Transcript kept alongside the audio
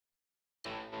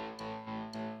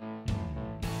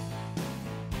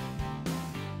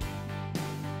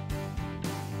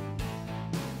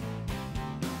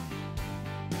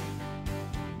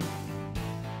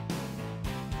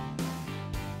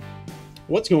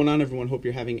What's going on, everyone? Hope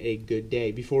you're having a good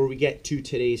day. Before we get to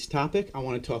today's topic, I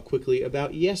want to talk quickly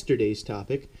about yesterday's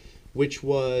topic, which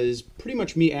was pretty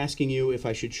much me asking you if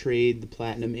I should trade the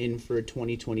Platinum in for a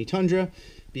 2020 Tundra,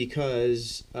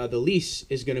 because the lease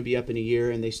is going to be up in a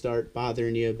year and they start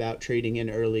bothering you about trading in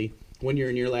early when you're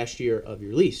in your last year of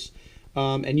your lease.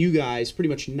 And you guys, pretty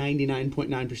much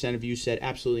 99.9% of you said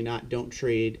absolutely not, don't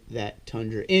trade that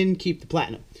Tundra in, keep the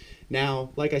Platinum.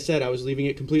 Now, like I said, I was leaving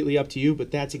it completely up to you,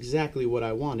 but that's exactly what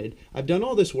I wanted. I've done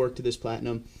all this work to this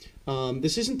Platinum.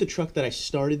 This isn't the truck that I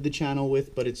started the channel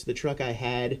with, but it's the truck I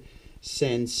had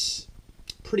since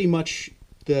pretty much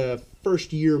the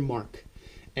first year mark.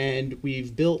 And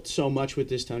we've built so much with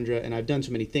this Tundra, and I've done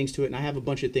so many things to it, and I have a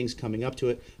bunch of things coming up to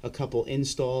it, a couple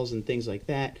installs and things like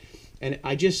that. And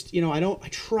I just, I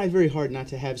try very hard not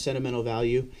to have sentimental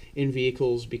value in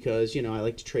vehicles because, I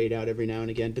like to trade out every now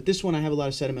and again. But this one I have a lot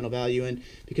of sentimental value in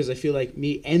because I feel like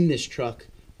me and this truck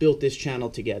built this channel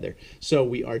together. So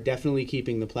we are definitely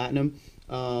keeping the Platinum.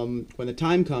 When the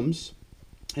time comes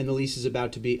and the lease is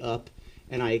about to be up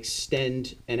and I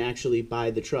extend and actually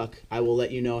buy the truck, I will let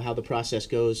you know how the process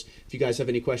goes. If you guys have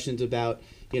any questions about,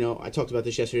 I talked about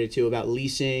this yesterday too, about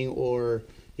leasing, or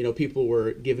people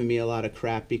were giving me a lot of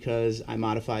crap because I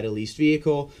modified a leased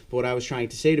vehicle. But what I was trying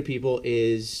to say to people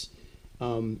is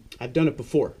I've done it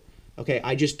before. Okay,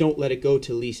 I just don't let it go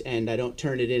to lease end. I don't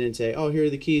turn it in and say, oh, here are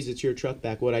the keys, it's your truck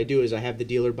back. What I do is I have the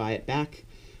dealer buy it back,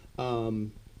 or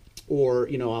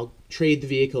I'll trade the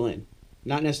vehicle in.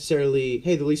 Not necessarily,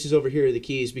 hey, the lease is over, here are the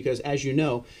keys, because as you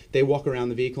know, they walk around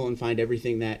the vehicle and find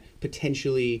everything that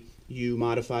potentially you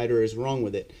modified or is wrong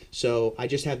with it. So I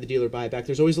just have the dealer buy it back.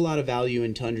 There's always a lot of value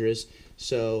in Tundras,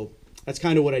 so that's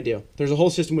kind of what I do. There's a whole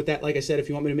system with that. Like I said, if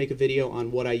you want me to make a video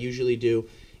on what I usually do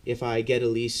if I get a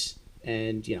lease,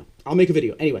 and I'll make a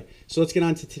video. Anyway, so let's get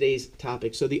on to today's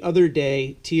topic. So the other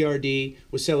day, TRD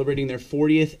was celebrating their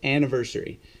 40th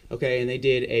anniversary, okay, and they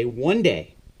did a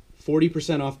one-day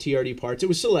 40% off TRD parts. It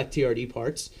was select TRD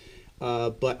parts,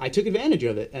 but I took advantage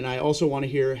of it, and I also want to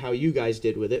hear how you guys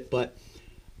did with it. But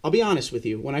I'll be honest with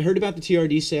you, when I heard about the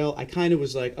TRD sale, I kind of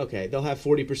was like, okay, they'll have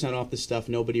 40% off the stuff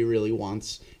nobody really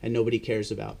wants and nobody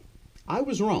cares about. I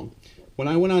was wrong. When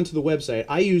I went onto the website,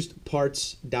 I used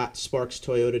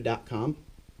parts.sparkstoyota.com.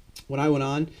 When I went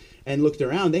on and looked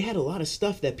around, they had a lot of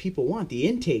stuff that people want, the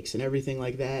intakes and everything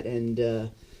like that,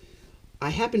 and I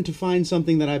happened to find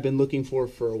something that I've been looking for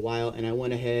a while, and I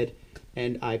went ahead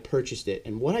and I purchased it.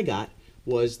 And what I got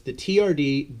was the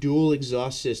TRD dual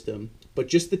exhaust system, but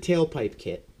just the tailpipe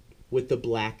kit with the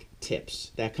black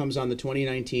tips. That comes on the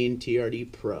 2019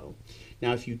 TRD Pro.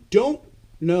 Now, if you don't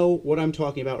know what I'm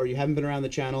talking about, or you haven't been around the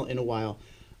channel in a while,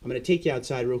 I'm going to take you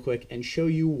outside real quick and show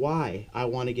you why I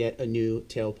want to get a new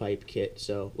tailpipe kit.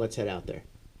 So let's head out there.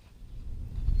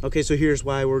 Okay, so here's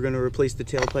why we're going to replace the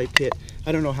tailpipe kit.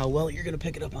 I don't know how well you're going to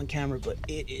pick it up on camera, but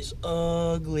it is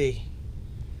ugly.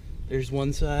 There's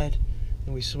one side,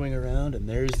 and we swing around, and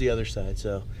there's the other side.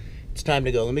 So it's time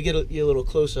to go. Let me get you a little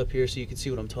close up here so you can see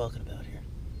what I'm talking about here.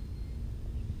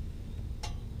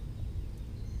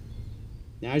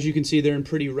 Now, as you can see, they're in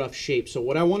pretty rough shape. So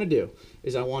what I want to do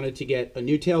is I wanted to get a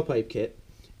new tailpipe kit,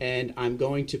 and I'm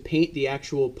going to paint the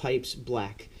actual pipes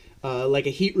black. Like a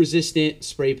heat-resistant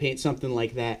spray paint, something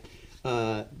like that,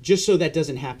 just so that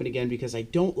doesn't happen again, because I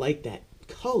don't like that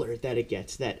color that it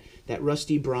gets, that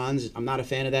rusty bronze. I'm not a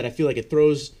fan of that. I feel like it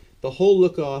throws the whole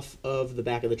look off of the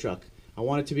back of the truck. I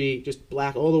want it to be just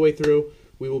black all the way through.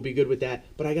 We will be good with that,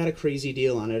 but I got a crazy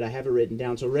deal on it. I have it written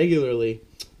down. So regularly,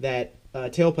 that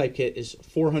tailpipe kit is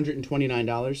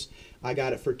 $429. I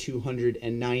got it for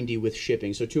 $290 with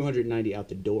shipping, so $290 out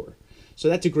the door. So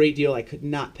that's a great deal. I could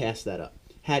not pass that up.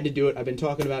 Had to do it. I've been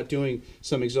talking about doing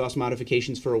some exhaust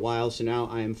modifications for a while, so now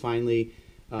I am finally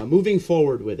moving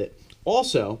forward with it.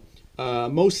 Also,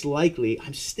 most likely,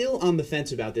 I'm still on the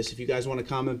fence about this. If you guys want to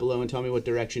comment below and tell me what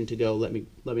direction to go, let me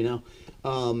know.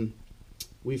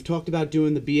 We've talked about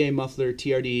doing the BA Muffler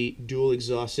TRD dual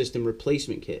exhaust system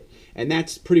replacement kit, and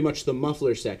that's pretty much the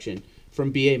muffler section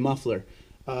from BA Muffler.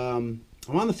 I'm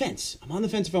on the fence. I'm on the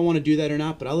fence if I want to do that or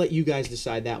not, but I'll let you guys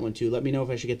decide that one too. Let me know if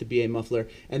I should get the BA Muffler,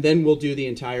 and then we'll do the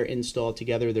entire install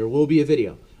together. There will be a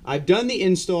video. I've done the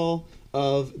install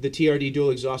of the TRD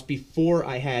dual exhaust before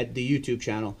I had the YouTube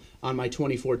channel on my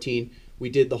 2014. We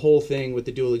did the whole thing with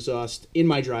the dual exhaust in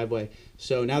my driveway.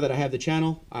 So now that I have the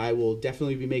channel, I will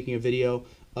definitely be making a video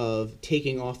of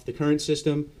taking off the current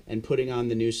system and putting on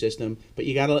the new system. But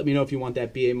you got to let me know if you want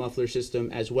that BA Muffler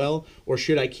system as well, or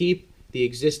should I keep the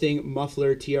existing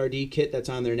muffler TRD kit that's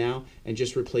on there now and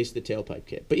just replace the tailpipe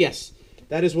kit. But yes,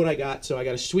 that is what I got. So I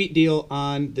got a sweet deal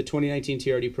on the 2019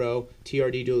 TRD Pro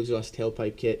TRD dual exhaust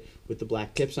tailpipe kit with the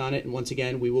black tips on it. And once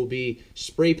again, we will be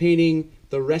spray painting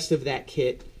the rest of that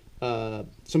kit,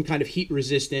 some kind of heat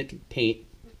resistant paint,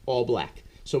 all black.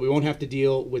 So we won't have to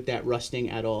deal with that rusting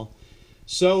at all.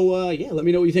 So yeah, let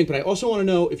me know what you think. But I also want to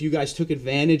know if you guys took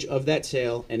advantage of that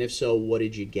sale, and if so, what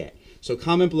did you get? So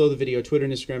comment below the video, Twitter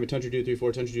and Instagram at tundra234,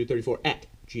 tundra234 at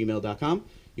gmail.com.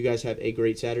 You guys have a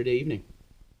great Saturday evening.